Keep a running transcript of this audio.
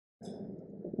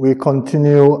We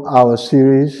continue our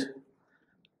series,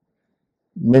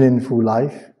 Meaningful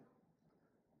Life.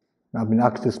 I've been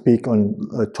asked to speak on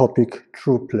a topic,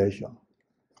 true pleasure.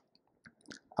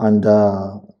 And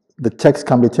the text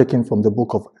can be taken from the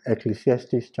book of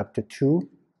Ecclesiastes, chapter 2,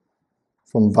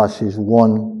 from verses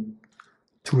 1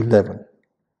 to 11.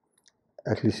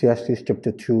 Ecclesiastes,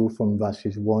 chapter 2, from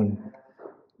verses 1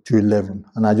 to 11.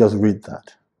 And I just read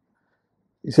that.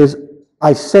 It says,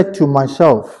 I said to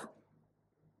myself,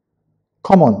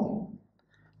 come on,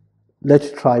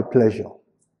 let's try pleasure.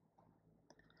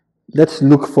 Let's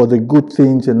look for the good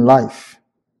things in life.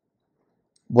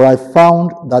 But I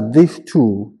found that this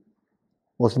too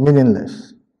was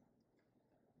meaningless.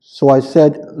 So I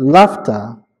said,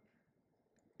 laughter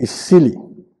is silly.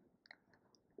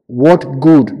 What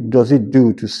good does it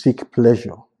do to seek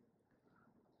pleasure?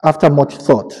 After much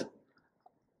thought,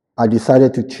 I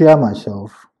decided to cheer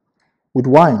myself with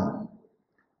wine.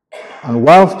 And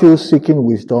while still seeking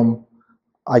wisdom,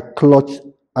 I clutched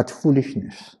at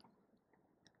foolishness.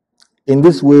 In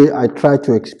this way, I tried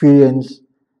to experience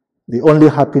the only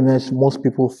happiness most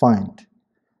people find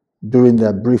during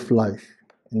their brief life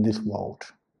in this world.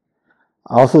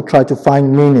 I also tried to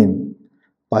find meaning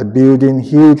by building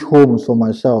huge homes for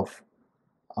myself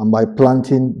and by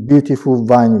planting beautiful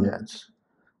vineyards.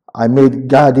 I made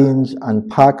gardens and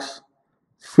parks,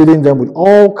 filling them with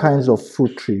all kinds of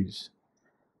fruit trees.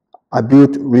 I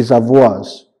built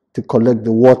reservoirs to collect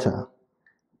the water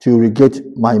to irrigate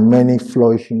my many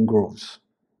flourishing groves.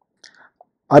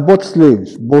 I bought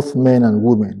slaves, both men and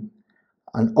women,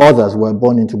 and others were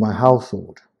born into my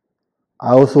household.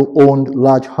 I also owned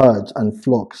large herds and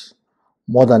flocks,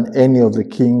 more than any of the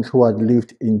kings who had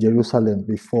lived in Jerusalem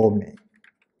before me.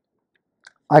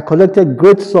 I collected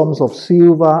great sums of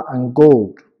silver and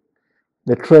gold,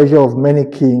 the treasure of many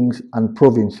kings and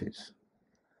provinces.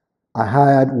 I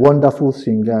hired wonderful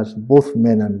singers, both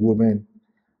men and women,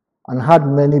 and had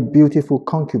many beautiful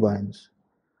concubines.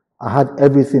 I had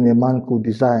everything a man could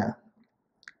desire.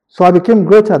 So I became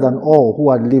greater than all who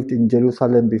had lived in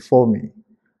Jerusalem before me,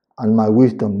 and my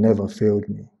wisdom never failed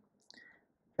me.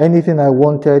 Anything I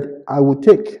wanted, I would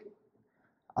take.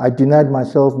 I denied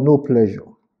myself no pleasure.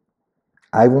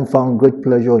 I even found great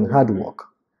pleasure in hard work,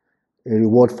 a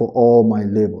reward for all my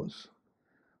labors.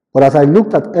 But as I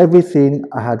looked at everything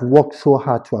I had worked so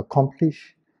hard to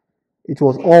accomplish, it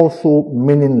was all so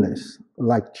meaningless,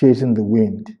 like chasing the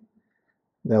wind.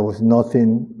 There was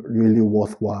nothing really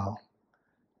worthwhile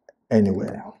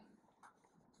anywhere.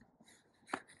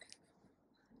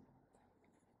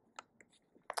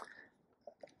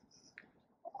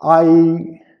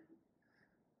 I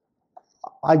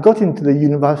got into the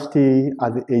university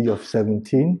at the age of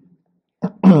 17,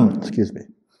 excuse me,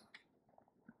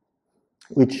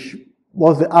 which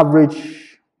was the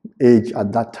average age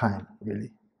at that time,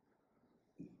 really.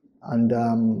 And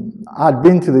I'd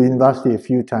been to the university a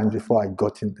few times before I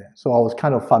got in there. So I was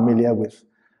kind of familiar with,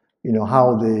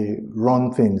 how they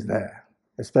run things there,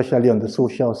 especially on the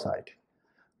social side,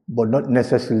 but not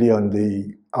necessarily on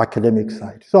the academic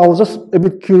side. So I was just a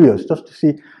bit curious just to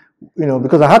see,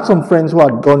 because I had some friends who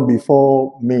had gone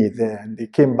before me there, and they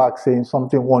came back saying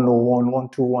something 101,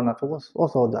 121. I thought,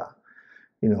 what's all that?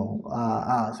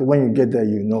 So when you get there,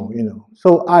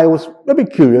 So I was a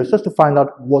bit curious just to find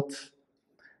out what,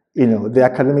 the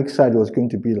academic side was going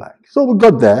to be like. So we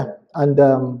got there, and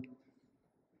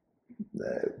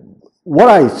what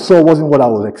I saw wasn't what I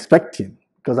was expecting,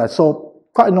 because I saw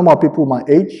quite a number of people my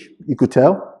age, you could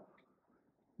tell.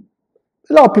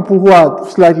 A lot of people who are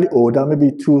slightly older,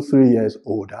 maybe 2-3 years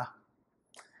older.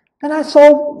 And I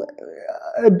saw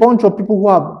a bunch of people who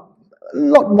are a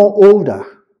lot more older.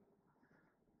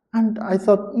 And I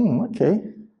thought, okay,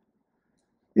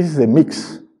 this is a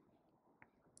mix.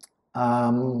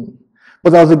 But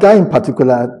there was a guy in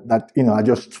particular that, I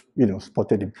just,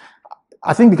 spotted him.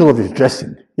 I think because of his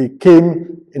dressing. He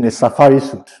came in a safari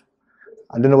suit.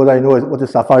 I don't know whether you know what a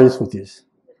safari suit is.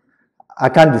 I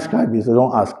can't describe it, so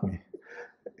don't ask me.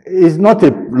 It's not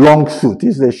a long suit,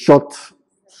 it's a short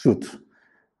suit.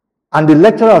 And the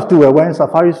lecturers too were wearing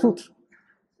safari suits.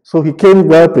 So he came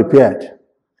well prepared.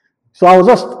 So I was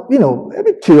just, a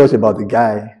bit curious about the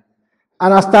guy.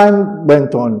 And as time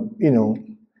went on,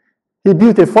 he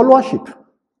built a followership.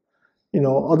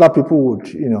 Other people would,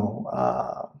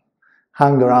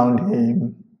 hang around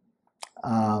him.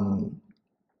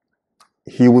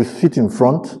 He would sit in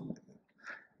front,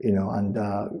 and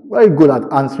very good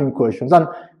at answering questions. And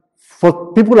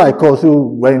for people like us who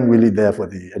weren't really there for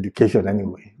the education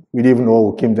anyway, we didn't even know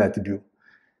what we came there to do.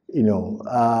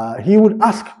 He would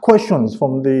ask questions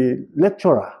from the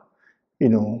lecturer,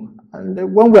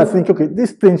 and when we are thinking, okay,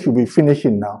 this thing should be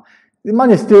finishing now, The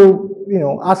man is still,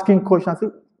 asking questions.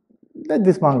 Let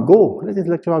this man go. Let this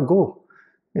lecturer go.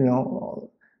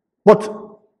 But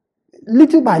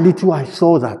little by little, I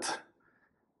saw that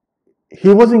he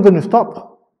wasn't going to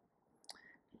stop.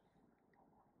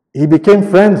 He became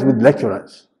friends with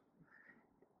lecturers.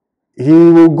 He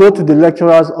will go to the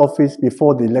lecturer's office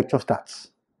before the lecture starts.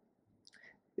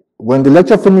 When the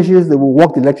lecture finishes, they will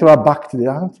walk the lecturer back to the...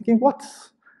 I'm thinking, what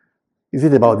is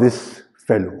it about this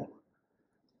fellow?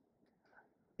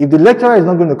 If the lecturer is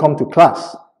not going to come to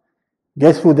class,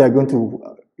 guess who they're going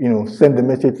to, send the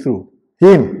message through?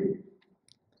 Him.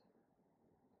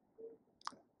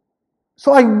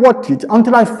 So I watched it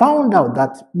until I found out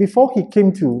that before he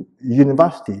came to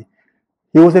university,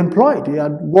 he was employed. He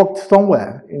had worked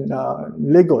somewhere in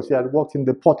Lagos. He had worked in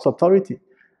the Ports Authority.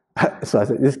 So I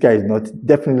said, this guy is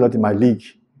definitely not in my league.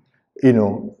 A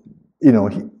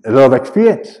lot of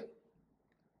experience.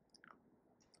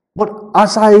 But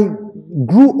as I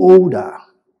grew older,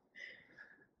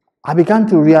 I began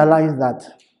to realize that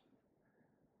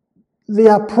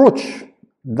the approach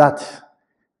that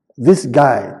this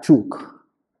guy took,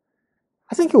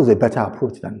 I think it was a better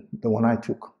approach than the one I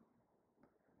took,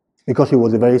 because he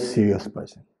was a very serious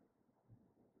person.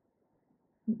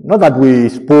 Not that we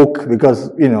spoke,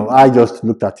 because, I just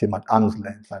looked at him at arm's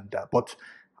length, but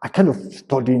I kind of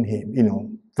studied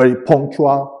him, very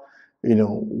punctual.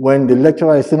 When the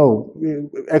lecturer is saying,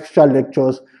 extra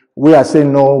lectures, we are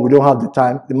saying, no, we don't have the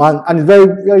time. The man, and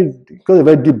he's got a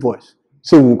very deep voice,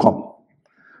 so we'll come.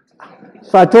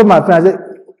 So I told my friend, I said,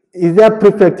 is there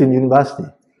prefect in university?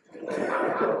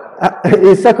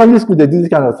 In secondary school, they do these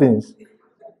kind of things.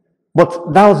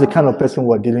 But that was the kind of person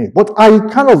we're dealing with. But I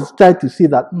kind of tried to see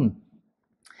that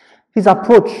his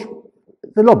approach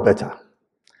is a lot better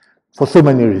for so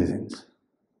many reasons.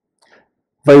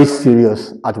 Very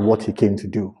serious at what he came to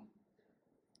do.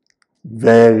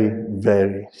 Very,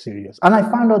 very serious. And I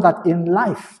found out that in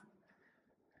life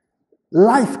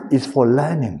is for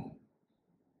learning.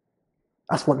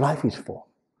 That's what life is for.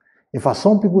 In fact,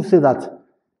 some people say that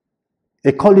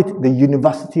they call it the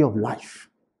university of life.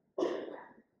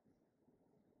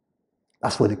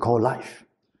 That's what they call life.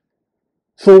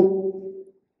 So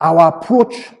our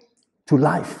approach to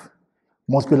life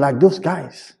must be like those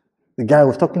guys, the guy I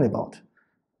was talking about,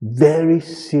 very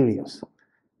serious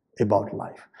about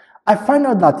life. I find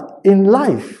out that in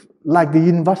life, like the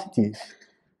universities,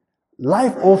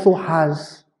 life also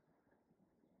has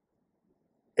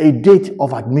a date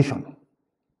of admission.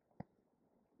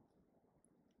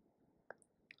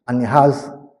 And it has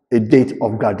a date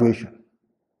of graduation.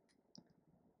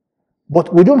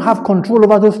 But we don't have control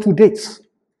over those two dates,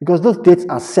 because those dates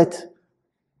are set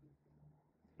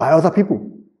by other people.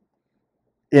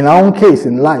 In our own case,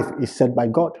 in life, it's set by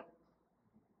God.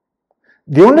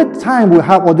 The only time we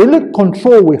have, or the only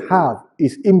control we have,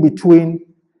 is in between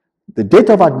the date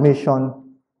of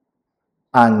admission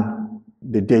and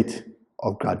the date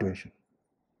of graduation.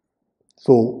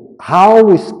 So how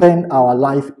we spend our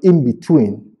life in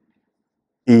between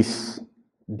is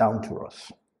down to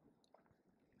us.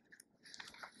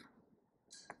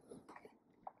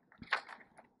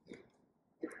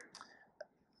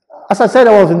 As I said,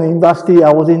 I was in the university.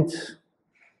 I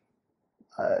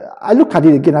looked at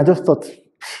it again. I just thought,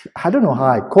 I don't know how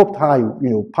I coped, how I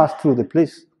passed through the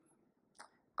place.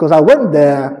 Because I went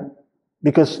there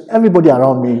because everybody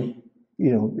around me,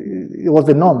 it was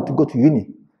the norm to go to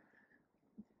uni.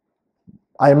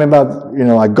 I remember,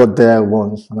 I got there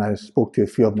once and I spoke to a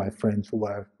few of my friends who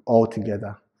were all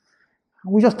together.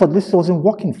 And we just thought this wasn't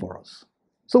working for us.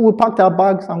 So we packed our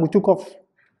bags and we took off.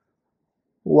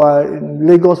 We were in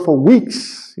Lagos for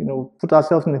weeks, put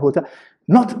ourselves in the hotel,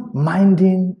 not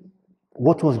minding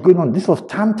what was going on. This was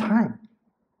term time.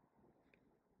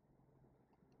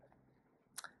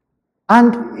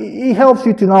 And it helps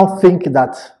you to now think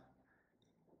that,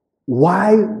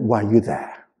 why were you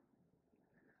there?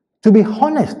 To be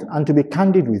honest and to be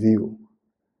candid with you,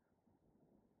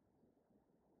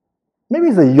 maybe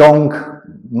it's a young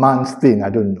man's thing,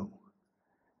 I don't know.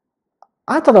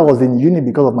 I thought I was in uni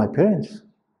because of my parents.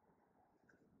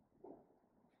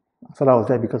 I thought I was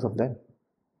there because of them.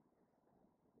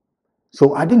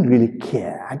 So I didn't really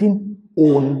care. I didn't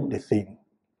own the thing.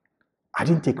 I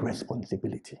didn't take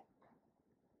responsibility.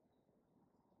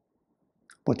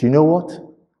 But you know what?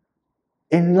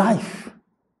 In life,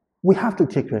 we have to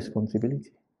take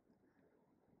responsibility.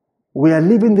 We are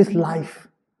living this life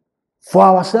for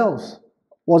ourselves.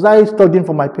 Was I studying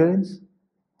for my parents?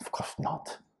 Of course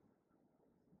not.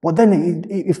 But then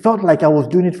it felt like I was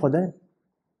doing it for them.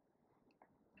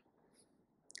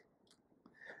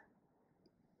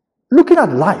 Looking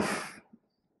at life,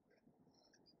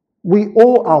 We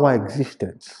owe our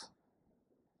existence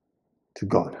to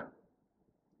God.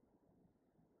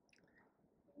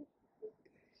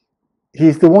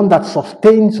 He's the one that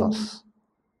sustains us.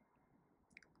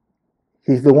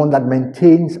 He's the one that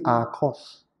maintains our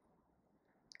course.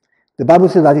 The Bible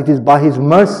says that it is by His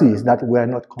mercies that we are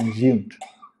not consumed.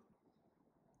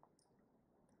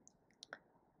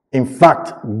 In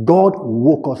fact, God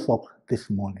woke us up this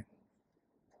morning.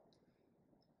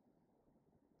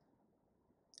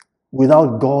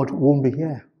 Without God, we won't be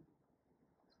here.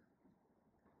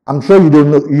 I'm sure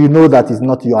you know that it's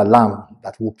not your alarm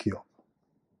that woke you up.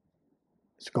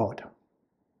 It's God.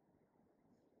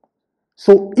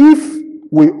 So if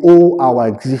we owe our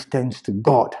existence to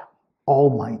God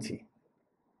Almighty,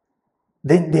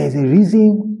 then there's a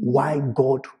reason why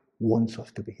God wants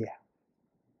us to be here.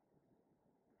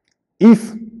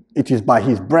 If it is by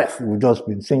His breath, we've just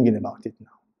been singing about it now.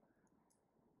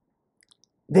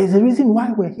 There's a reason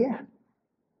why we're here.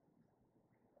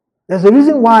 There's a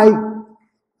reason why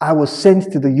I was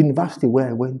sent to the university where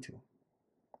I went to.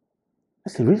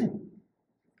 That's the reason.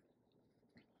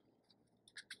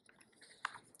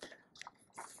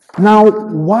 Now,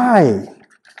 why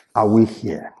are we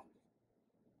here?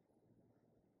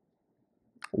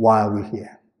 Why are we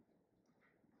here?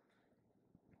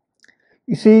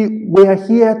 You see, we are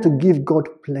here to give God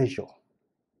pleasure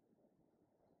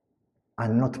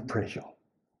and not pressure.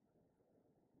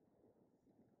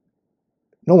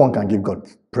 No one can give God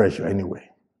pressure anyway,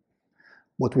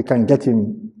 but we can get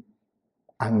Him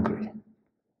angry.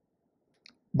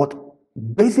 But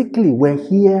basically, we're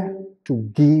here to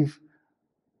give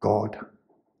God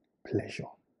pleasure.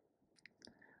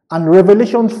 And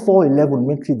Revelation 4:11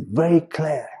 makes it very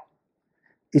clear.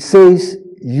 It says,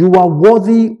 "You are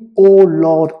worthy, O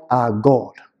Lord our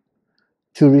God,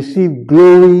 to receive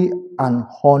glory and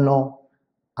honor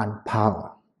and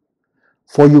power.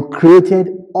 For you created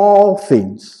all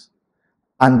things,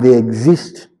 and they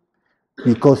exist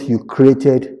because you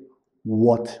created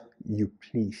what you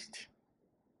pleased."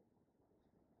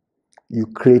 You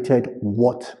created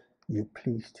what you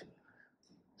pleased.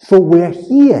 So we're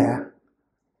here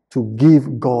to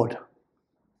give God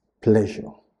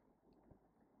pleasure.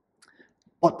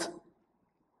 But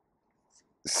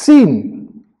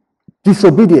sin,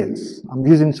 disobedience, I'm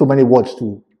using so many words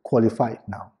to qualify it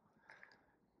now,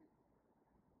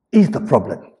 is the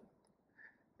problem.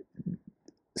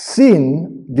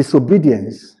 Sin,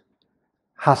 disobedience,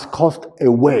 has caused a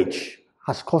wedge,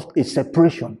 has caused a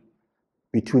separation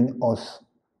between us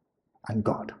and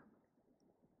God.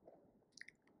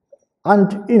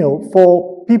 And,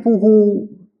 for people who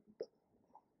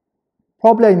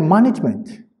probably are in management,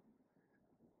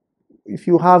 if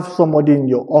you have somebody in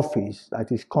your office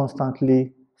that is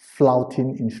constantly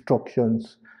flouting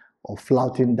instructions or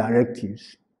flouting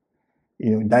directives,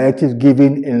 directives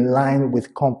given in line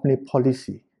with company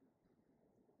policy,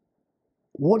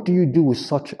 what do you do with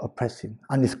such a person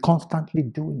and is constantly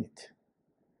doing it?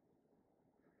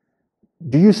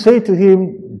 Do you say to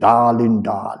him, "Darling,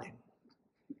 darling"?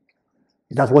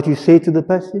 Is that what you say to the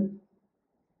person?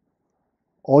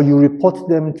 Or you report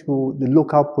them to the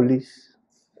local police,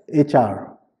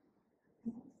 HR?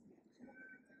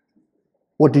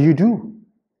 What do you do?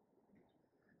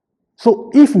 So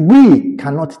if we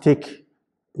cannot take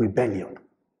rebellion,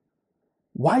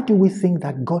 why do we think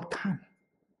that God can?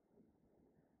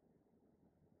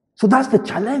 So that's the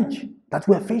challenge that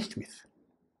we're faced with.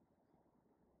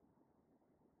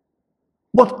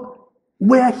 But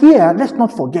we're here, let's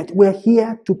not forget, we're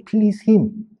here to please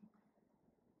Him.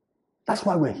 That's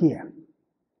why we're here.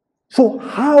 So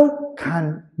how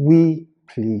can we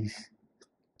please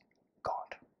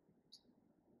God?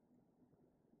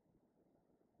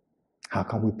 How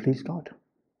can we please God?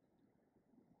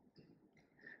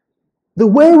 The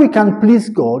way we can please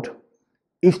God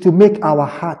is to make our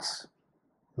hearts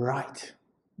right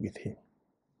with Him.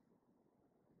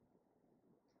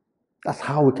 That's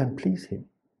how we can please Him.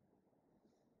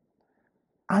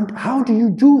 And how do you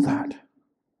do that?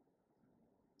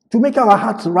 To make our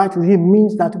hearts right with Him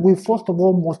means that we first of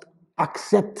all must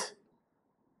accept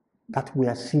that we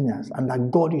are sinners and that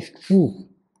God is true.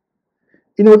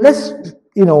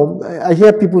 I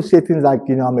hear people say things like,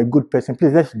 I'm a good person.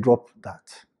 Please, let's drop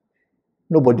that.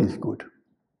 Nobody is good.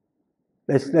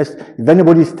 If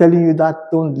anybody is telling you that,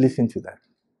 don't listen to them.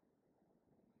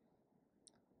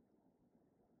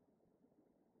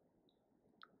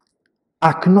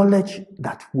 Acknowledge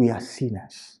that we are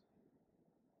sinners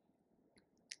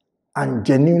and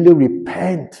genuinely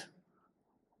repent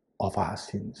of our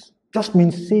sins. Just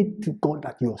means say to God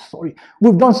that you're sorry.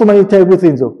 We've done so many terrible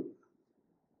things, though.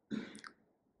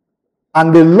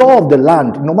 And the law of the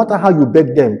land, no matter how you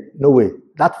beg them, no way,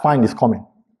 that fine is coming.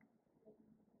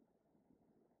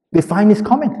 The fine is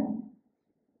coming,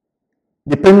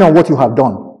 depending on what you have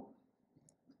done.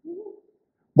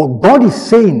 But God is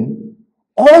saying,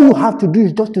 all you have to do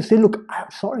is just to say, look,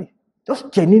 I'm sorry.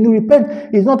 Just genuinely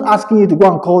repent. He's not asking you to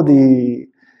go and call the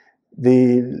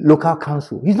local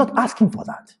council. He's not asking for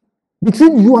that.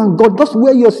 Between you and God, just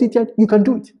where you're seated, you can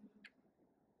do it.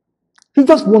 He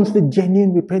just wants the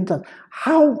genuine repentance.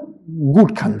 How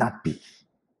good can that be?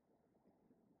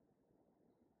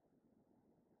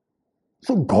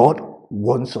 So God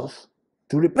wants us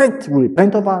to repent. We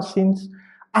repent of our sins,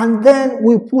 and then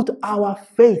we put our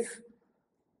faith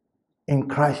in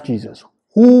Christ Jesus,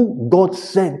 who God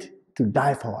sent to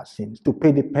die for our sins, to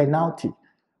pay the penalty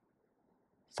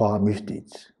for our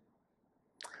misdeeds.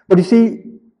 But you see,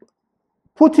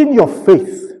 putting your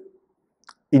faith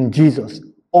in Jesus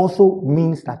also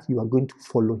means that you are going to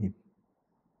follow him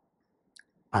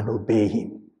and obey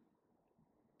him.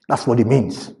 That's what it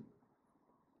means.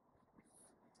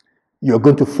 You are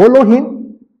going to follow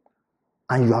him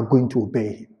and you are going to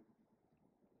obey him.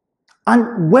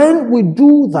 And when we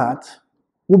do that,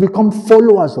 we become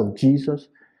followers of Jesus.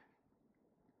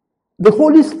 The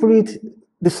Holy Spirit,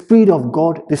 the Spirit of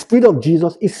God, the Spirit of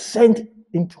Jesus is sent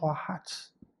into our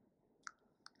hearts.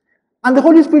 And the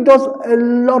Holy Spirit does a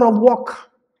lot of work.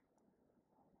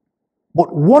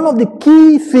 But one of the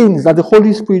key things that the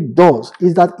Holy Spirit does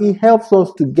is that he helps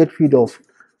us to get rid of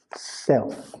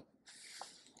self.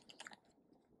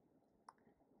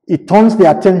 It turns the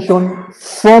attention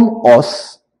from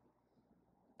us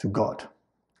to God.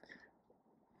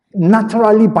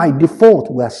 Naturally, by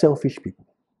default, we are selfish people.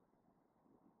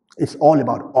 It's all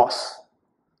about us.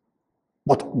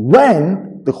 But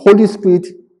when the Holy Spirit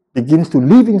begins to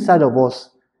live inside of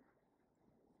us,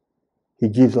 he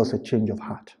gives us a change of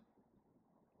heart.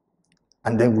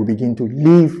 And then we begin to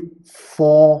live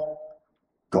for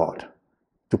God,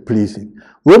 to please him.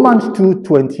 Romans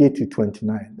 2:28 to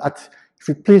 29. That, if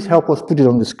you please help us put it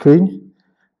on the screen,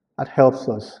 that helps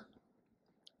us.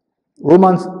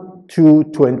 Romans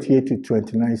 2:28 to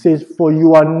 29 says, "For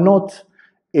you are not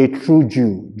a true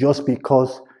Jew just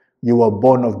because you were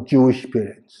born of Jewish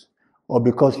parents or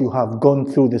because you have gone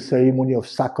through the ceremony of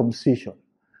circumcision.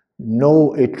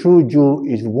 No, a true Jew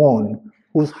is one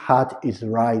whose heart is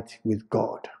right with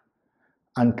God.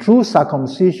 And true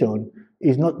circumcision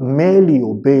is not merely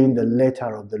obeying the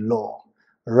letter of the law.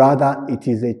 Rather, it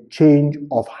is a change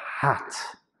of heart.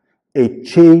 A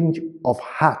change of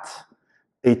heart.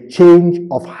 A change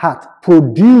of heart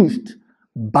produced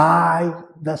by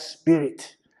the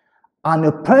Spirit. And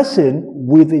a person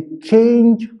with a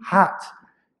changed heart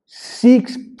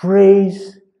seeks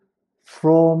praise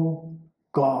from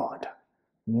God,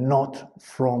 not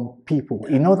from people."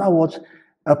 In other words,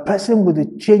 a person with a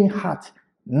changed heart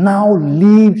now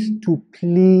lives to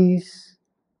please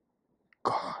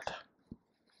God.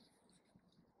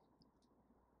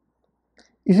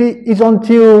 You see, it's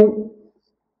until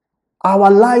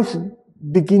our lives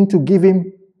begin to give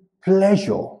him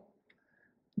pleasure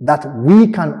that we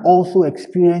can also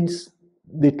experience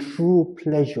the true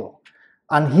pleasure.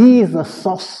 And he is the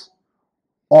source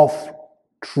of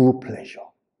true pleasure.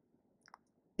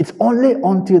 It's only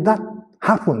until that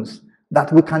happens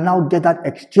that we can now get that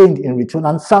exchange in return.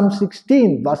 And Psalm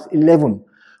 16 verse 11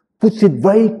 puts it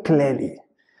very clearly.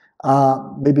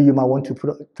 Maybe you might want to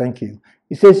put it, thank you.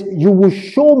 It says, "You will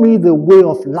show me the way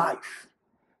of life,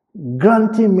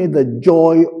 granting me the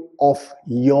joy of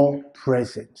your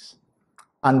presence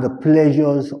and the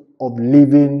pleasures of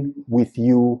living with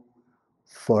you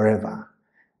forever."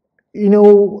 You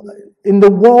know, in the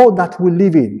world that we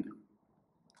live in,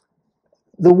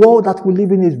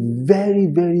 is very,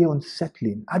 very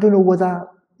unsettling. I don't know whether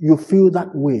you feel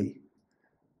that way.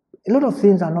 A lot of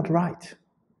things are not right.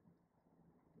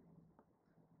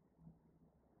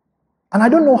 And I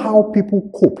don't know how people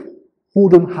cope who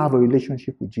don't have a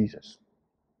relationship with Jesus.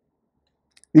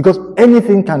 Because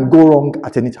anything can go wrong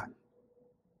at any time.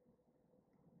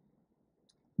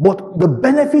 But the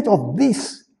benefit of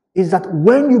this is that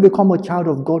when you become a child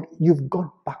of God, you've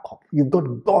got backup. You've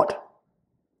got God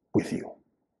with you.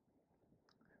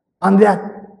 And there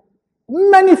are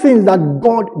many things that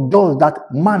God does that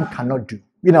man cannot do.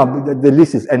 You know, the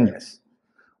list is endless.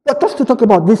 But just to talk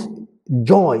about this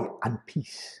joy and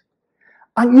peace.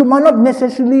 And you might not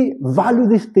necessarily value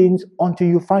these things until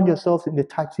you find yourself in a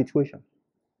tight situation.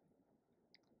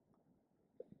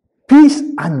 Peace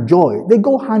and joy, they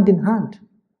go hand in hand.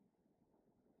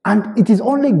 And it is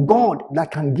only God that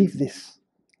can give this.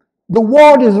 The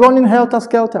world is running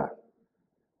helter-skelter.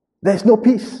 There's no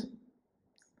peace.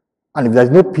 And if there's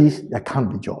no peace, there can't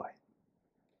be joy.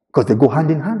 because they go hand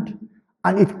in hand.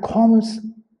 And it comes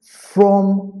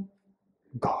from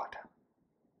God.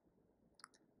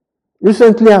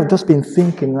 Recently, I've just been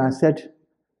thinking, and I said,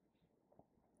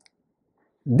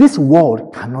 this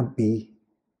world cannot be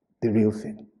the real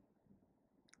thing.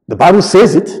 The Bible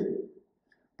says it,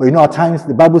 but at times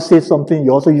the Bible says something,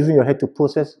 you're also using your head to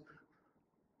process.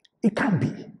 It can't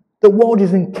be. The world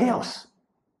is in chaos.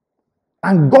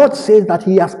 And God says that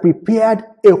He has prepared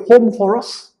a home for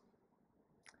us.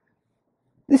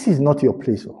 This is not your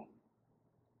place.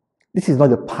 This is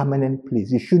not a permanent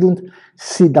place. You shouldn't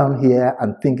sit down here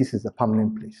and think this is a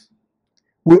permanent place.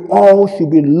 We all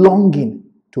should be longing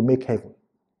to make heaven.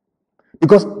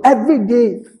 Because every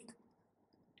day,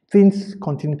 things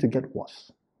continue to get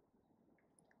worse.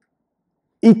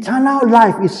 Eternal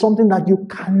life is something that you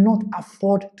cannot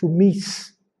afford to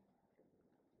miss.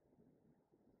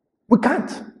 We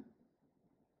can't.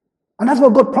 And that's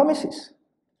what God promises.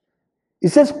 It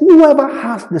says, whoever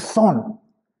has the Son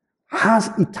has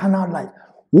eternal life.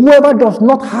 Whoever does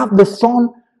not have the Son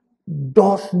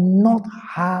does not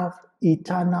have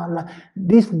eternal life.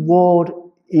 This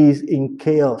world is in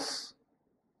chaos.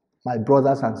 My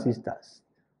brothers and sisters,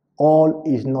 all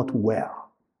is not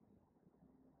well.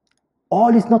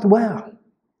 All is not well.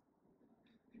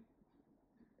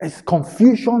 There's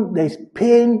confusion, there's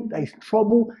pain, there's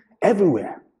trouble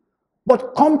everywhere.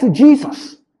 But come to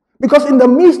Jesus. Because in the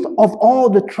midst of all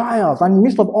the trials and in the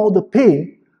midst of all the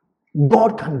pain,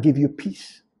 God can give you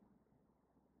peace.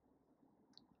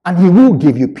 And He will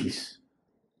give you peace.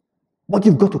 But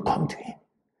you've got to come to Him.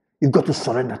 You've got to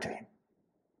surrender to Him.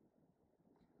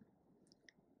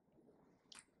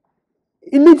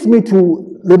 It leads me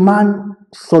to the man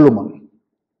Solomon.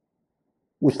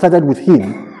 We started with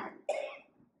him.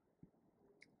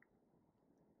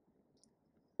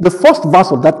 The first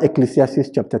verse of that Ecclesiastes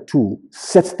chapter 2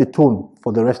 sets the tone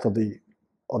for the rest of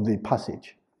the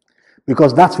passage.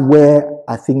 Because that's where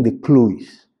I think the clue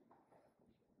is.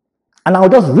 And I'll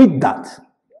just read that,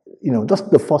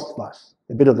 just the first verse,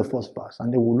 a bit of the first verse,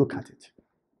 and then we'll look at it.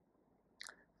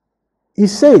 He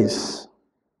says,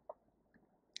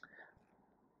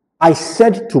 I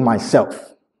said to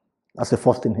myself, that's the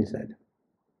first thing he said,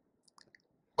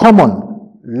 come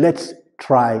on, let's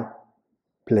try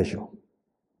pleasure.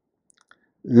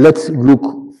 Let's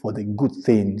look for the good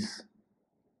things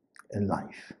in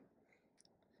life.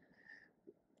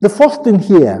 The first thing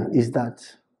here is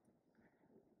that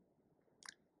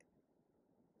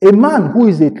a man who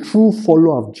is a true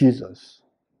follower of Jesus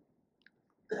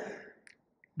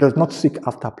does not seek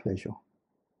after pleasure.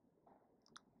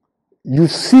 You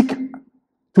seek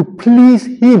to please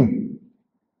Him.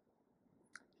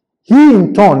 He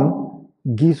in turn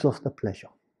gives us the pleasure.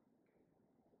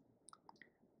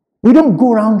 We don't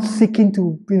go around seeking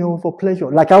to, for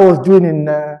pleasure. Like I was doing in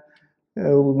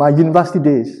my university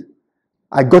days.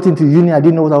 I got into uni, I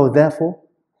didn't know what I was there for.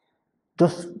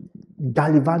 Just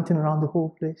gallivanting around the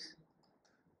whole place.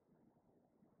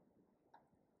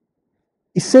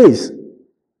 It says,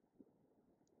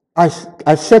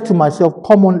 I said to myself,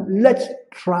 come on, let's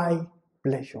try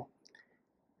pleasure.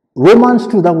 Romans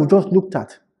 2 that we just looked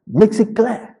at makes it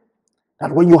clear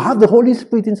that when you have the Holy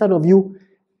Spirit inside of you,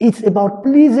 it's about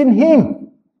pleasing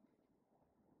Him.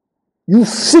 You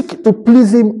seek to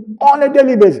please Him on a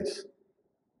daily basis.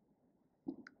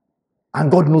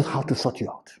 And God knows how to sort you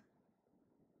out.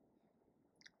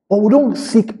 But we don't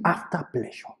seek after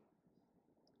pleasure.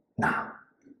 Now,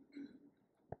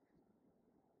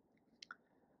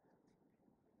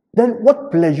 then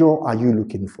what pleasure are you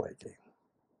looking for again?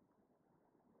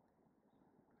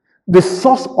 The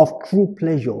source of true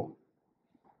pleasure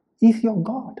is your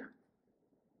God.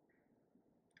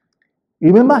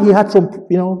 Remember he had some,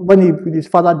 when his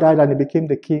father died and he became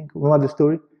the king, remember the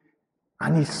story?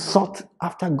 And he sought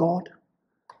after God,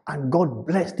 and God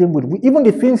blessed him with even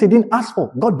the things he didn't ask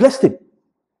for. God blessed him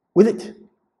with it.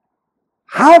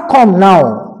 How come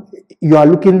now you are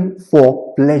looking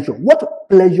for pleasure? What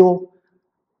pleasure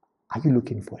are you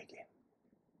looking for again?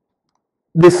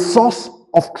 The source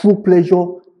of true pleasure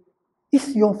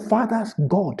is your Father's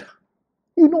God.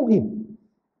 You know Him.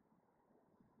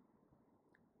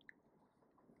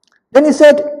 Then he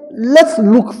said, let's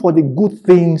look for the good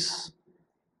things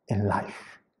in life.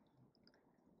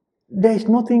 There is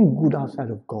nothing good outside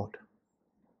of God.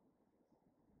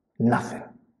 Nothing.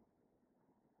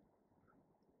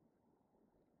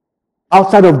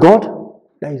 Outside of God,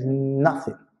 there is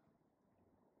nothing.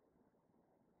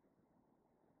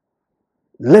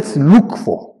 Let's look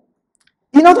for.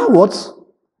 In other words,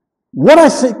 what I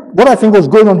think was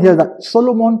going on here, that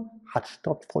Solomon had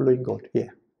stopped following God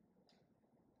here.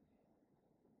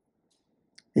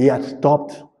 He had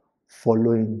stopped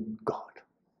following God.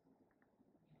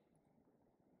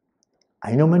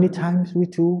 I know many times we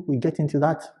get into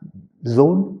that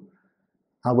zone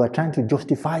and we're trying to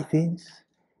justify things.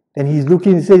 Then he's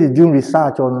looking, he says he's doing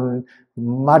research on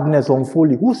madness, on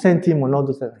folly. Who sent him on all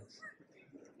those things?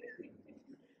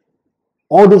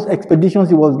 All those expeditions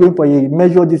he was going for, he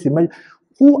measured this, he measured.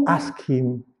 Who asked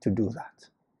him to do that?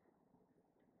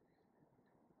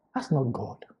 That's not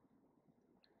God.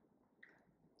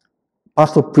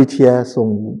 Pastor preached here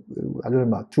some, I don't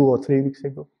know, about 2 or 3 weeks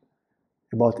ago,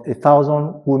 about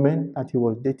 1,000 women that he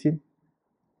was dating,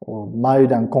 or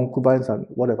married and concubines and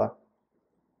whatever.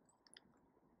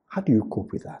 How do you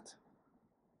cope with that?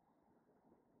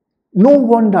 No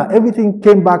wonder everything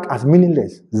came back as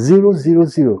meaningless. 0, 0,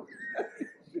 0.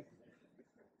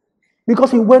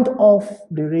 Because he went off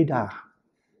the radar.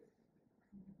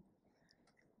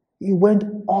 He went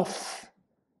off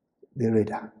the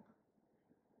radar.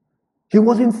 He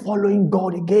wasn't following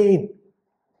God again.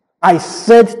 I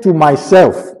said to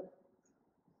myself,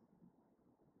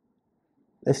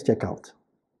 let's check out.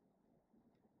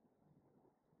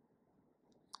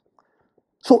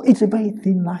 So it's a very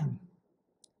thin line.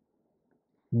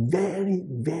 Very,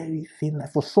 very thin line.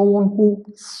 For someone who,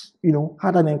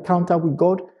 had an encounter with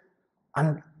God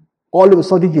and all of a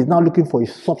sudden he's now looking for a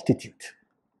substitute.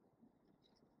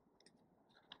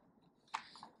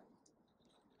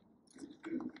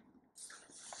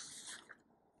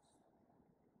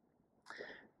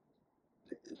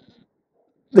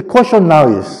 The question now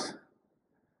is,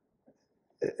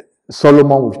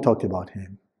 Solomon, we've talked about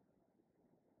him.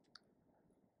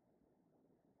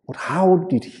 But how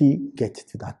did he get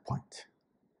to that point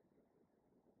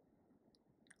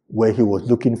where he was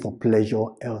looking for pleasure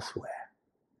elsewhere?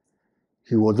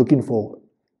 He was looking for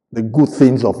the good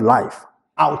things of life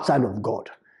outside of God.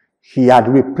 He had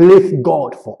replaced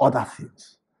God for other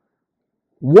things.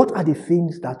 What are the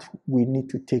things that we need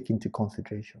to take into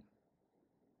consideration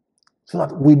so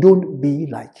that we don't be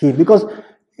like him? Because,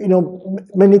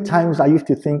 many times I used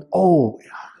to think,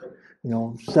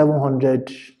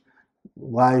 700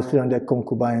 wives, 300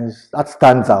 concubines, that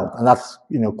stands out, and that's,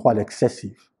 quite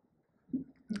excessive.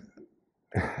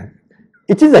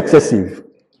 It is excessive.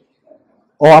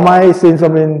 Or am I saying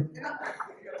something?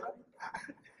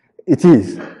 It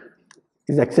is.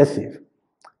 It's excessive.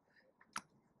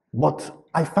 But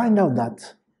I find out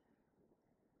that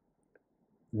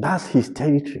that's his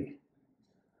territory.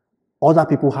 Other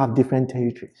people have different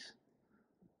territories.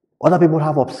 Other people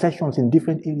have obsessions in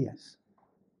different areas.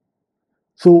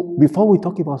 So before we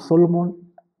talk about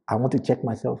Solomon, I want to check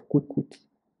myself quick.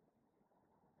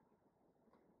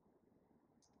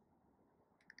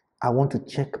 I want to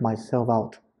check myself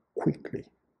out quickly.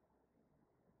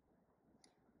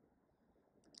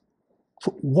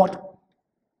 So what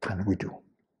can we do?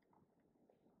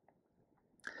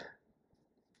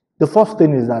 The first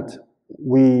thing is that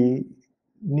we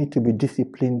need to be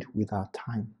disciplined with our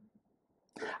time.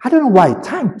 I don't know why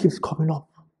time keeps coming up,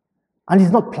 and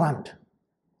it's not planned.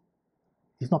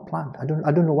 It's not planned. I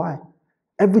don't know why.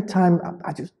 Every time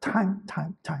I just time. I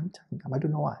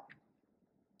don't know why.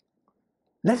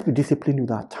 Let's be disciplined with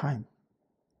our time.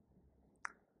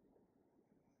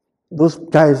 Those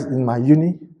guys in my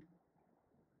uni,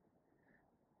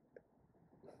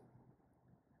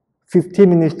 15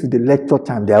 minutes to the lecture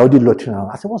time, they're already lecturing around.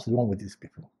 I said, what's wrong with these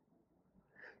people?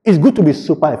 It's good to be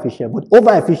super efficient, but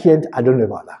over efficient, I don't know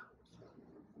about that.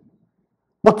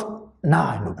 But now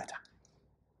I know better.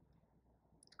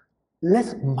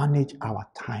 Let's manage our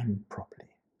time properly.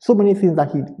 So many things that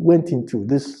he went into,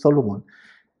 this Solomon,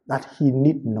 that he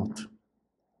need not.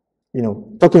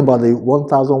 Talking about the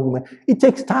 1,000 women, it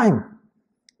takes time.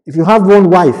 If you have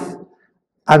one wife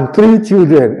and 3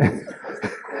 children,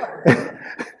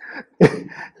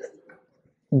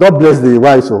 God bless the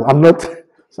wife, so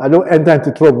I don't enter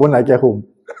into trouble when I get home.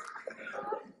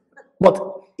 But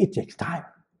it takes time.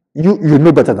 You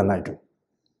know better than I do.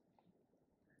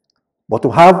 But to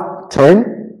have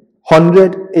 10,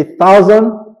 100, 1,000,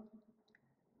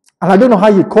 and I don't know how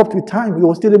you coped with time. You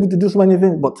were still able to do so many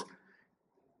things, but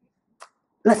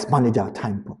let's manage our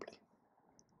time properly.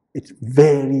 It's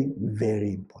very,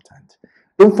 very important.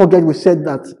 Don't forget we said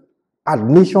that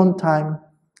admission time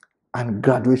and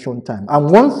graduation time. And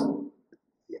once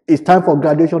it's time for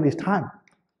graduation, it's time.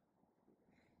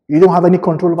 You don't have any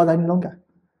control over that any longer.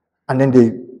 And then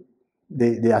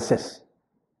they assess.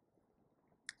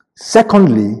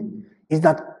 Secondly, is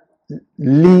that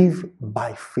live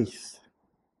by faith.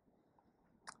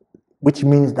 Which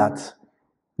means that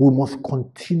we must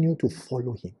continue to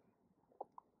follow him.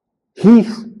 He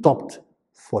stopped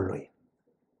following.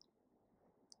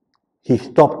 He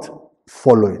stopped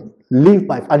following. Live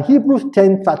by. And Hebrews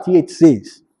 10:38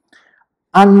 says,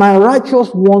 and my righteous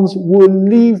ones will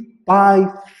live by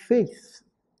faith.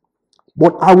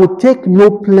 But I will take no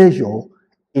pleasure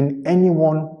in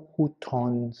anyone who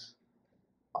turns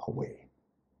away.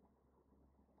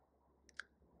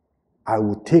 I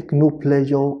will take no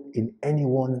pleasure in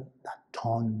anyone that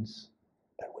turns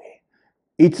away.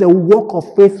 It's a walk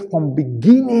of faith from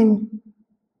beginning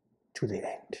to the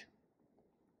end.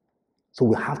 So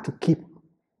we have to keep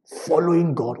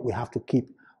following God. We have to keep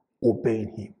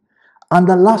obeying Him. And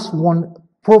the last one,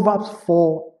 Proverbs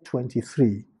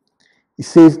 4:23. It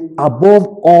says, above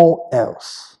all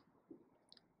else,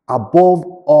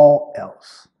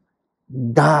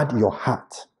 guard your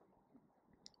heart,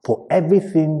 for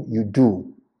everything you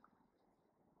do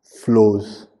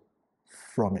flows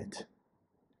from it.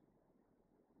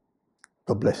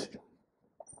 God bless you.